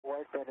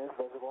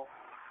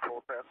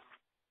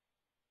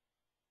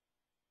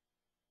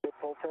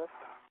test.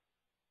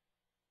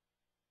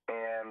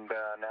 And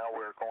now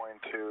we're going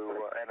to,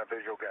 and a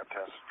visual gap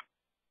test.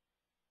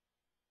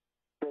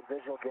 Good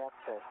visual gap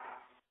test.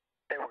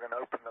 Okay, we're going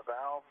to open the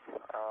valve.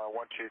 I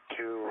want you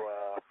to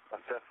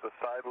assess the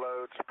side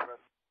loads, press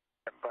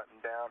the button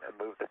down, and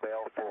move the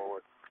valve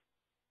forward.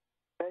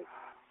 Okay,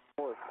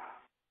 forward.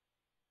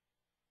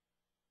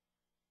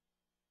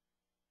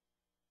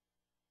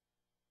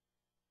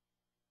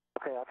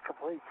 Okay, that's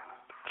complete.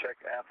 Check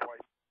aft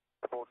white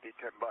visible,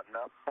 detent button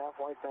up. Aft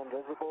white's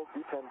invisible,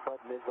 detent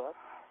button is up.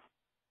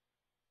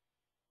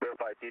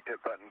 Verify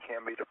detent button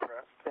can be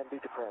depressed. Can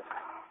be depressed.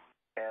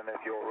 And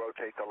if you'll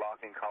rotate the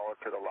locking collar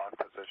to the lock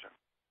position.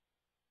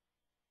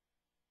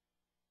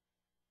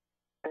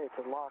 Okay, it's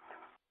unlocked.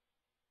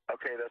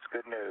 Okay, that's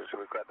good news.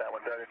 We've got that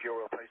one done. If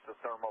you'll replace the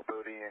thermal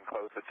booty and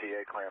close the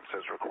TA clamps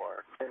as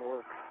required. It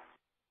works.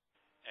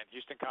 And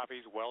Houston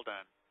copies, well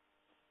done.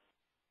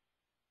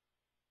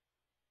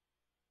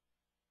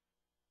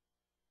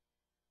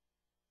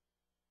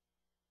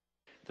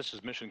 This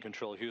is Mission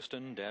Control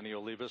Houston. Danny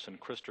Olivas and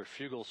Christopher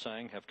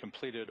Fuglesang have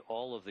completed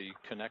all of the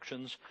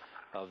connections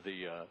of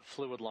the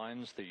fluid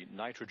lines, the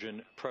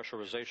nitrogen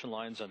pressurization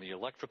lines, and the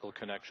electrical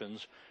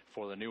connections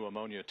for the new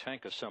ammonia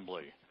tank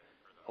assembly.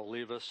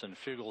 Olivas and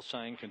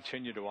Fuglesang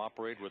continue to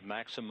operate with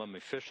maximum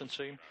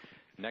efficiency.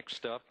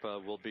 Next up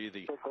will be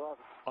the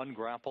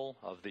ungrapple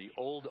of the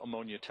old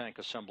ammonia tank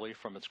assembly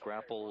from its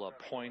grapple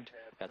point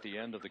at the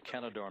end of the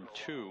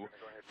Canadarm2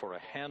 for a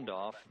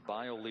handoff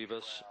by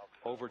Olivas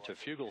over to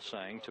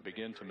Fuglesang to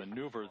begin to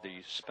maneuver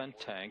the spent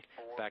tank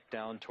back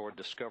down toward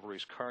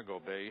Discovery's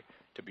cargo bay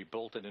to be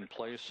bolted in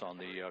place on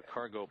the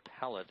cargo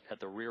pallet at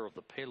the rear of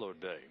the payload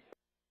bay.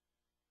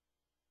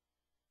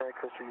 All right,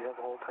 Christopher, you have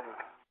the whole tank.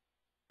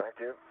 Thank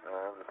you.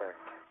 I have the tank.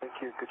 Thank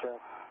you. Good job.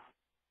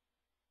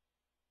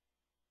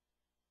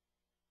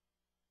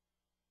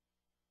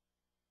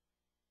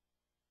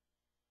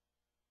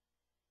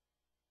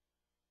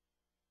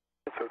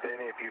 So,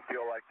 Danny, if you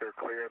feel like they're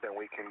clear, then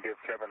we can give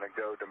Kevin a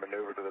go to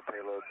maneuver to the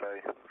payload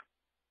bay.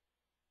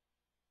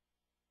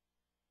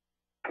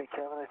 Okay,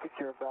 Kevin, I think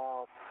you're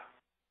about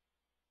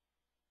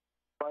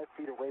 5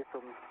 feet away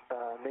from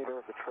nadir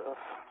of the truss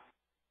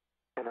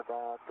and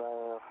about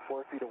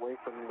 4 feet away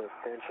from the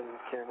stanchion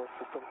camera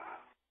system.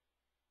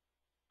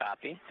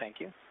 Copy,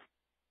 thank you.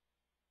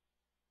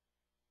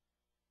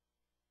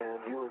 And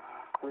you were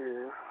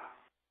clear.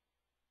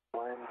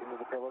 Flying into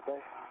the payload bay.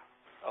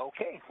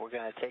 Okay, we're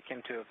going to take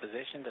him to a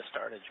position to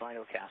start a joint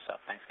cast off.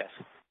 Thanks, guys.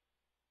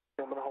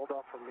 I'm going to hold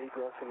off from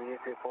egress in the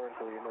EVA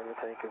until the ammonia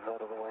tank is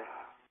out of the way.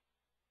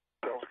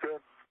 Sounds good.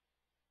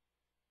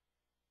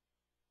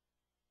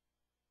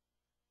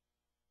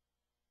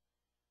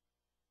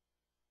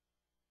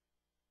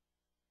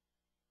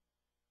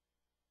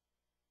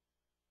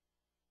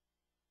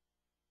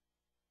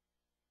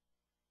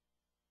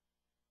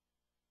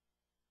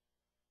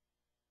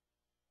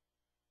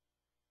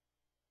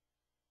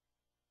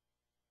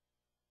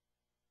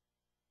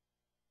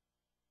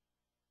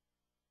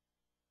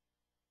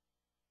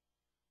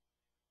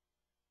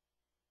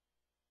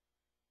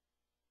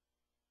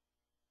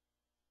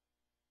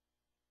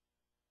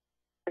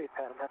 Hey,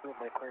 Pat, I'm happy with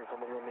my clearance.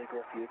 I'm going to run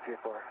egress the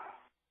APFR.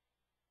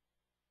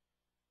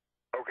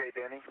 Okay,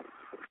 Danny.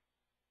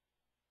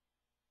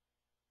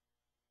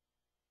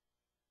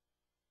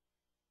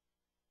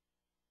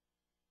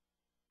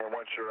 And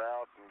once you're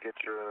out and get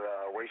your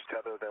waist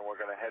tether, then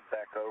we're going to head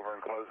back over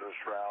and close the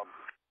shroud.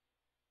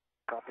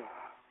 Copy.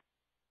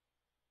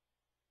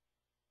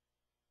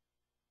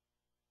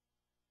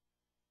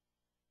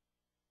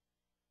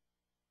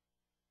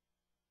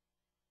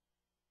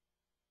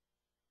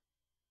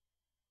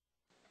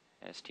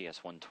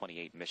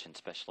 STS-128 mission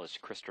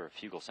specialist Christopher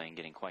Fuglesang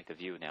getting quite the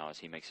view now as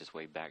he makes his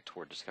way back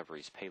toward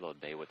Discovery's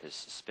payload bay with his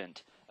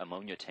spent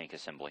ammonia tank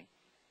assembly.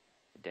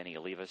 Denny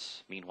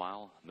Olivas,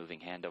 meanwhile, moving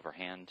hand over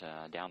hand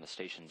down the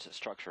station's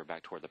structure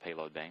back toward the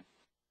payload bay.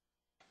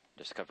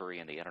 Discovery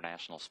and the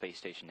International Space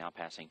Station now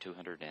passing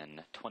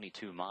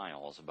 222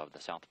 miles above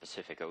the South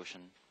Pacific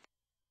Ocean.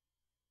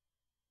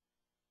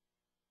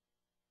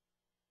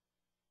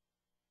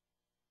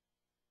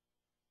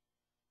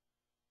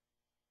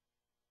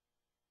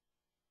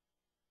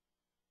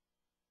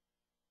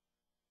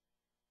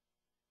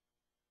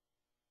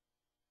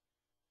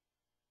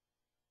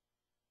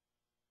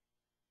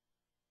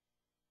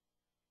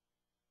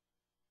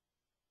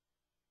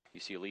 You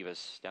see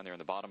Olivas down there in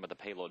the bottom of the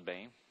payload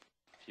bay.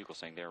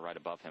 Fuglesang there right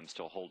above him,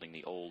 still holding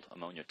the old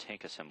ammonia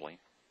tank assembly.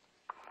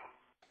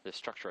 This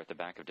structure at the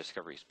back of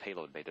Discovery's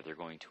payload bay that they're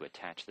going to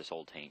attach this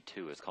old tank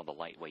to is called the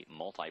Lightweight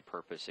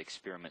Multi-Purpose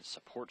Experiment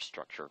Support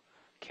Structure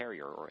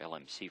Carrier, or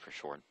LMC for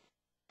short.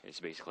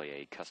 It's basically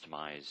a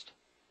customized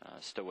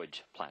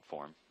stowage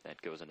platform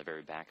that goes in the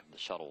very back of the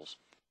shuttles.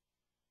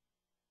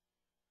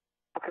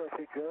 Okay, I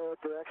see good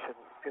direction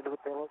into the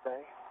payload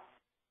bay.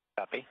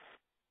 Copy.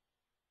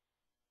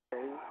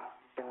 Okay, you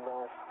can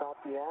stop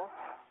the aft.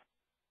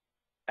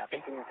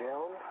 Copy. Continue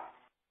down.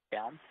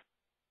 Down.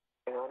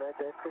 Hang on right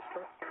there,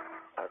 Christopher.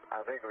 I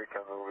think we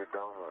can move it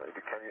down.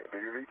 Do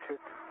you reach it?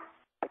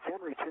 I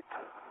can reach it.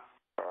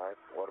 All right.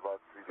 What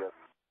about you just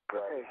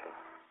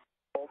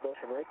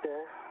right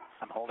there.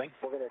 I'm holding.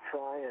 We're going to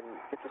try and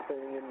get this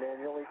thing in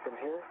manually from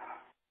here.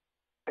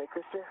 Okay,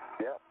 Krister?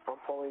 Yep. I'm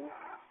pulling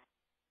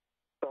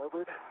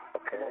starboard.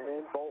 Okay. And I'm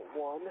in bolt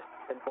 1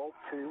 and bolt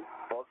 2.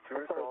 Bolt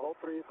 2 is on. Bolt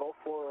 3, bolt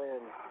 4 are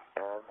in.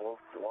 And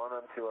bolt 1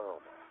 and 2 are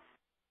on.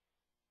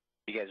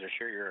 You guys are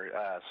sure you're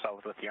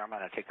solid with the arm?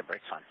 I'm going to take the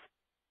brakes on.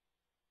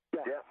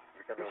 Yeah. Yep.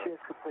 Mission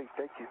is complete.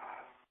 Thank you.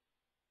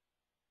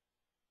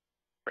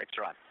 Brakes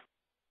are on.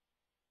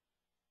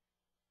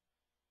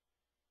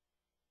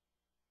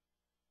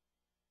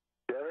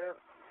 Get it?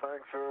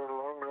 Thanks for a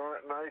long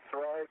ride, nice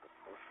ride,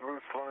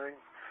 smooth flying.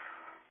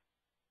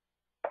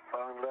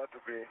 I'm glad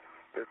to be.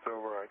 It's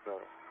over right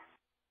now.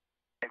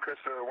 And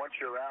Krister, once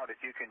you're out,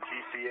 if you can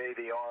GCA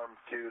the arm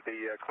to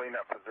the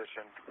cleanup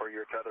position for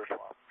your tether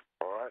swap.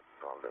 All right,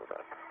 I'll do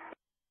that.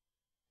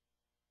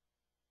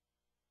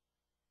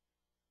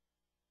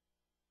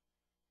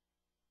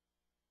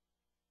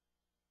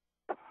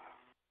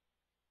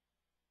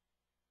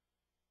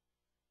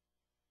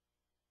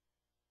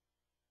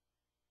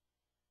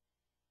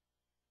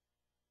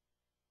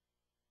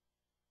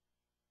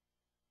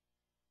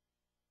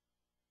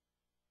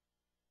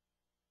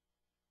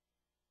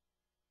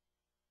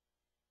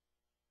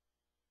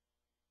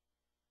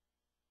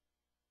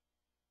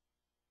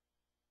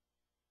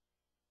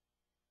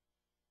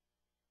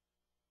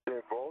 Okay,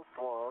 bolt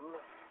 1.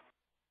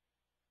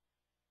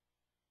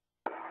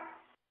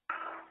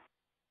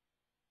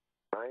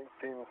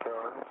 19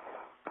 turns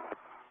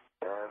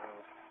and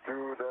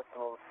 2.5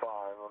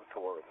 on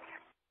towards.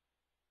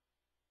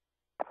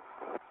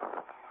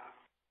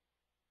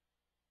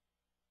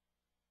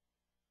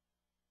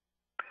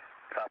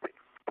 Copy.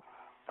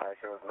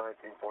 Actually, it was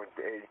 19.8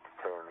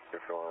 turns if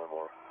you want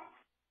more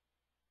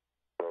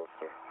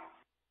closer.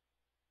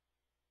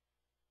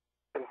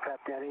 And Pat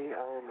Danny,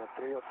 I'm at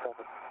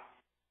 307.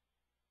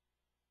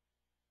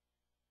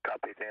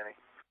 Copy, Danny.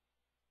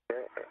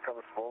 Okay, here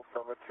comes bolt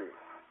number 2.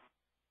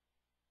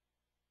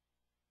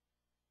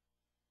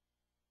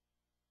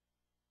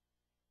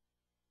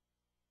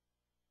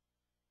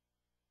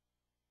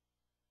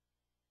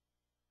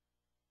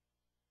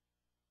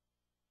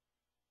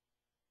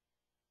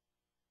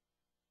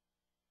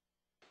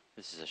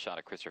 This is a shot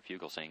of Krister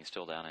Fuglesang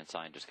still down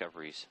inside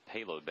Discovery's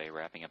payload bay,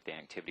 wrapping up the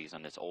activities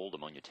on this old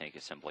ammonia tank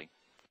assembly.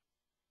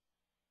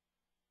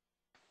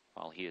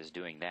 While he is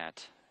doing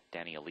that,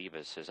 Danny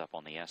Olivas is up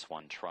on the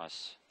S1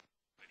 truss,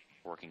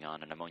 working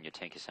on an ammonia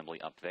tank assembly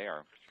up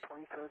there.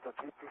 20 turns on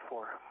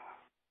GP4.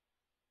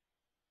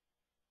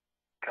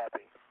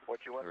 Copy. What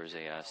you want? There is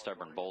a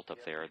stubborn bolt up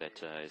there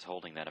that is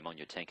holding that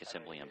ammonia tank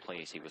assembly in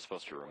place. He was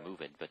supposed to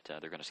remove it, but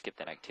they're going to skip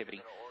that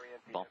activity,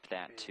 bump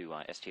that to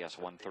STS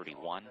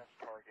 131.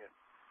 Target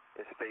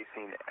is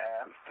facing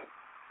aft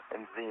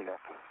and zenith.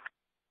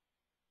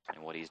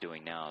 And what he's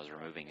doing now is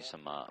removing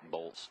some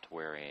bolts to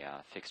where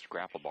a fixed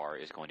grapple bar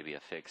is going to be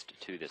affixed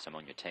to this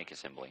ammonia tank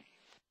assembly.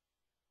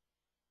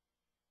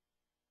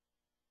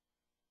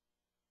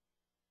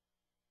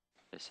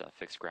 This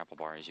fixed grapple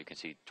bar, as you can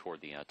see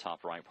toward the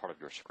top right part of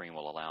your screen,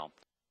 will allow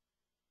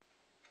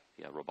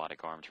the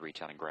robotic arm to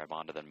reach out and grab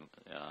onto the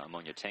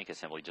ammonia tank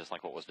assembly, just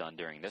like what was done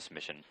during this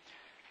mission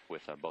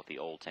with both the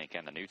old tank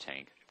and the new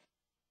tank.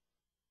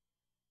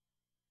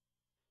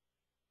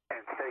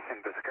 And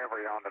Station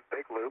Discovery on the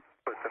big loop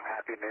with some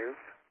happy news.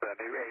 The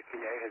new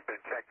ATA has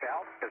been checked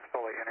out, is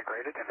fully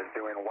integrated, and is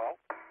doing well.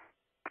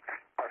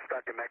 Our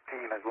Strut Connect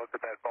team has looked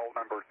at that bolt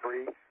number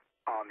 3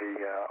 on the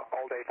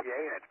old ATA,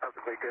 and it's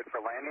perfectly good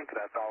for landing, so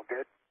that's all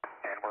good.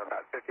 And we're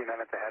about 50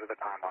 minutes ahead of the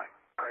timeline.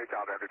 Great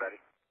job, everybody.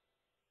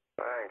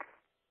 Thanks.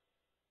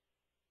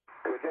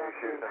 Good job,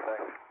 shooting.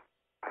 Thanks.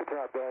 Good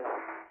job, guys.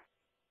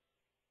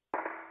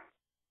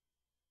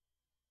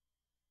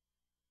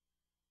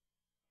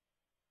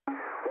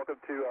 Welcome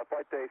to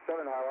Flight Day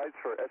 7 highlights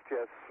for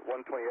STS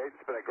 128.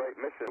 It's been a great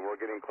mission. We're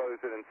getting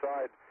closed in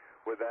inside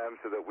with them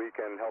so that we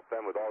can help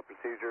them with all the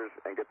procedures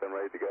and get them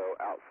ready to go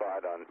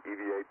outside on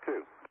EVA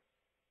 2.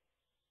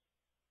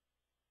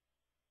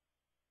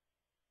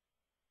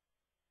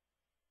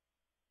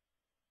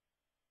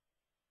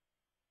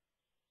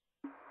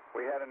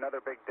 We had another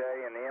big day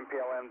in the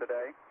MPLM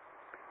today.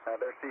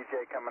 There's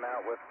CJ coming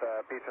out with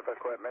a piece of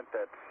equipment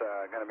that's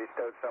going to be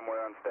stowed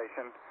somewhere on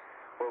station.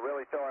 We're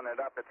really filling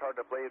it up. It's hard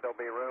to believe there'll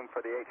be room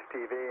for the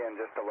HTV in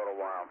just a little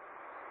while.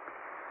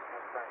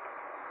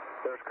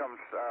 There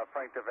comes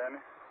Frank DeVin.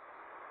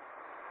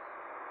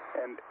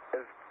 And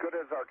as good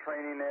as our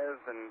training is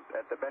and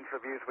at the bench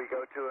reviews we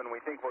go to and we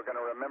think we're going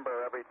to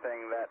remember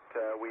everything that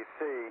we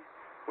see,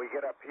 we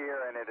get up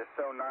here and it is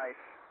so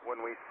nice when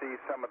we see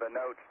some of the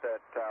notes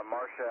that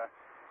Marcia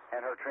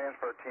and her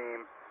transfer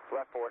team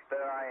left for us.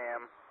 There I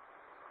am.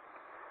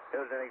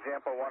 Here's an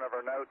example, one of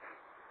her notes,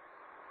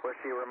 where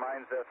she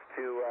reminds us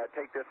to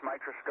take this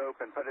microscope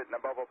and put it in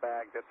a bubble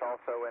bag that's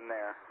also in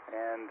there.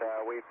 And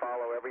we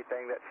follow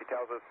everything that she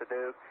tells us to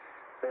do.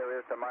 There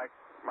is the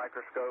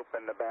microscope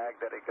and the bag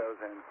that it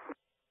goes in.